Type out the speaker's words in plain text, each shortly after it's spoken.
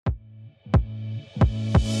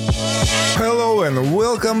Hello and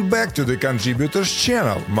welcome back to the Contributors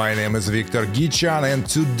channel. My name is Viktor Gichan and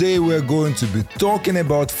today we are going to be talking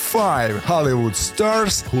about 5 Hollywood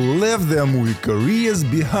stars who left their movie careers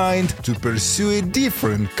behind to pursue a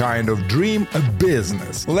different kind of dream, a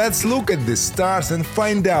business. Let's look at the stars and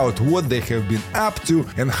find out what they have been up to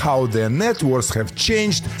and how their net worths have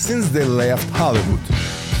changed since they left Hollywood.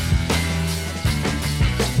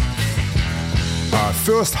 Our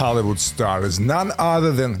first Hollywood star is none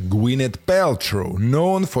other than Gwyneth Paltrow,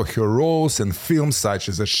 known for her roles in films such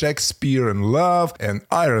as Shakespeare in Love and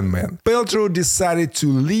Iron Man. Paltrow decided to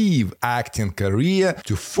leave acting career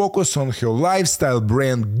to focus on her lifestyle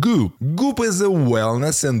brand Goop. Goop is a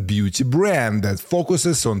wellness and beauty brand that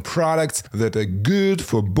focuses on products that are good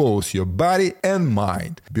for both your body and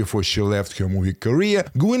mind. Before she left her movie career,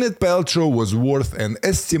 Gwyneth Paltrow was worth an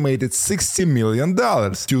estimated $60 million.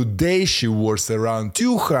 Today she worth around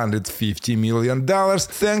 $250 million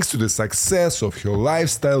thanks to the success of her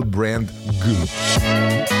lifestyle brand Goop.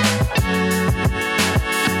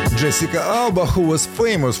 Jessica Alba, who was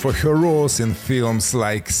famous for her roles in films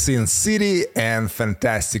like Sin City and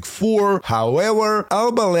Fantastic Four. However,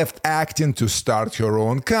 Alba left acting to start her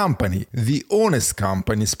own company. The Honest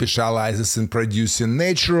Company specializes in producing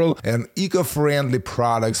natural and eco-friendly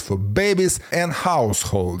products for babies and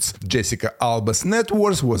households. Jessica Alba's net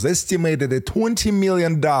worth was estimated at $20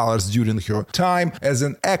 million during her time as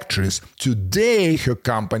an actress. Today, her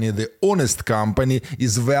company, The Honest Company,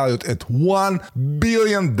 is valued at $1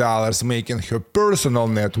 billion, making her personal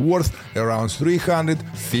net worth around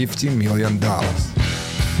 $350 million.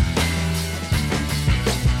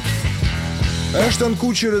 Ashton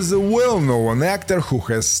Kutcher is a well-known actor who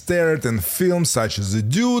has starred in films such as The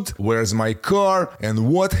Dude, Where's My Car, and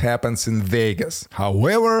What Happens in Vegas.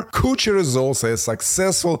 However, Kutcher is also a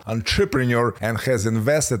successful entrepreneur and has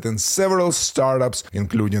invested in several startups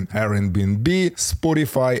including Airbnb,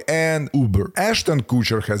 Spotify, and Uber. Ashton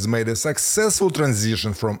Kutcher has made a successful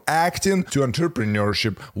transition from acting to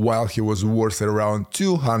entrepreneurship while he was worth around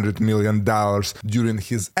 $200 million. During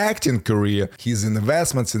his acting career, his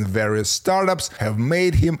investments in various startups have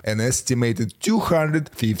made him an estimated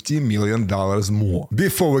 $250 million more.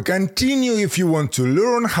 Before we continue, if you want to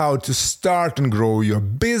learn how to start and grow your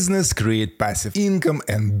business, create passive income,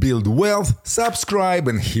 and build wealth, subscribe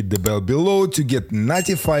and hit the bell below to get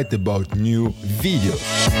notified about new videos.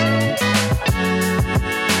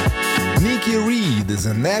 Nikki Reed is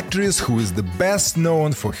an actress who is the best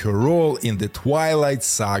known for her role in the Twilight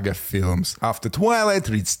Saga films. After Twilight,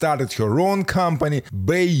 Reed started her own company,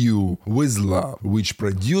 Bayou with Love, which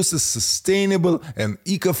produces sustainable and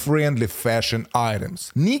eco-friendly fashion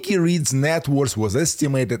items. Nikki Reed's net worth was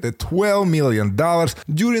estimated at $12 million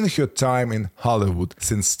during her time in Hollywood.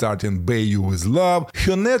 Since starting Bayou with Love,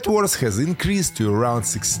 her net worth has increased to around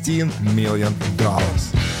 $16 million.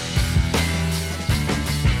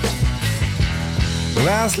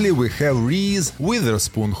 Lastly, we have Reese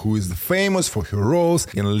Witherspoon, who is famous for her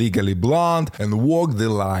roles in Legally Blonde and Walk the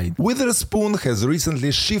Line. Witherspoon has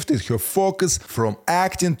recently shifted her focus from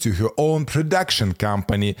acting to her own production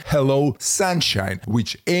company, Hello Sunshine,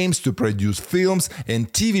 which aims to produce films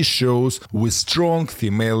and TV shows with strong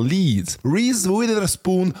female leads. Reese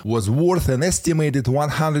Witherspoon was worth an estimated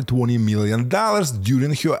 $120 million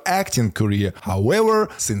during her acting career. However,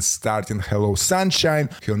 since starting Hello Sunshine,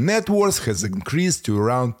 her net worth has increased to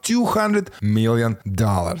around $200 million.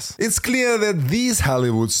 It's clear that these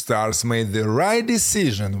Hollywood stars made the right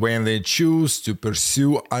decision when they chose to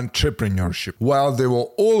pursue entrepreneurship. While they were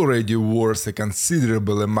already worth a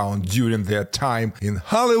considerable amount during their time in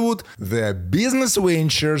Hollywood, their business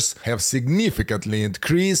ventures have significantly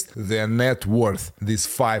increased their net worth. These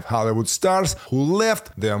 5 Hollywood stars who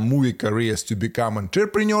left their movie careers to become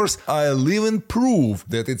entrepreneurs are living proof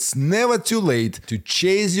that it's never too late to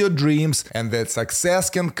chase your dreams and that success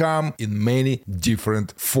can come in many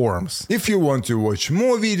different forms. If you want to watch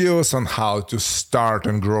more videos on how to start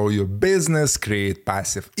and grow your business, create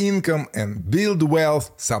passive income, and build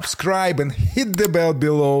wealth, subscribe and hit the bell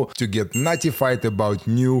below to get notified about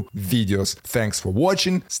new videos. Thanks for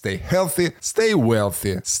watching. Stay healthy, stay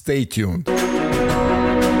wealthy, stay tuned.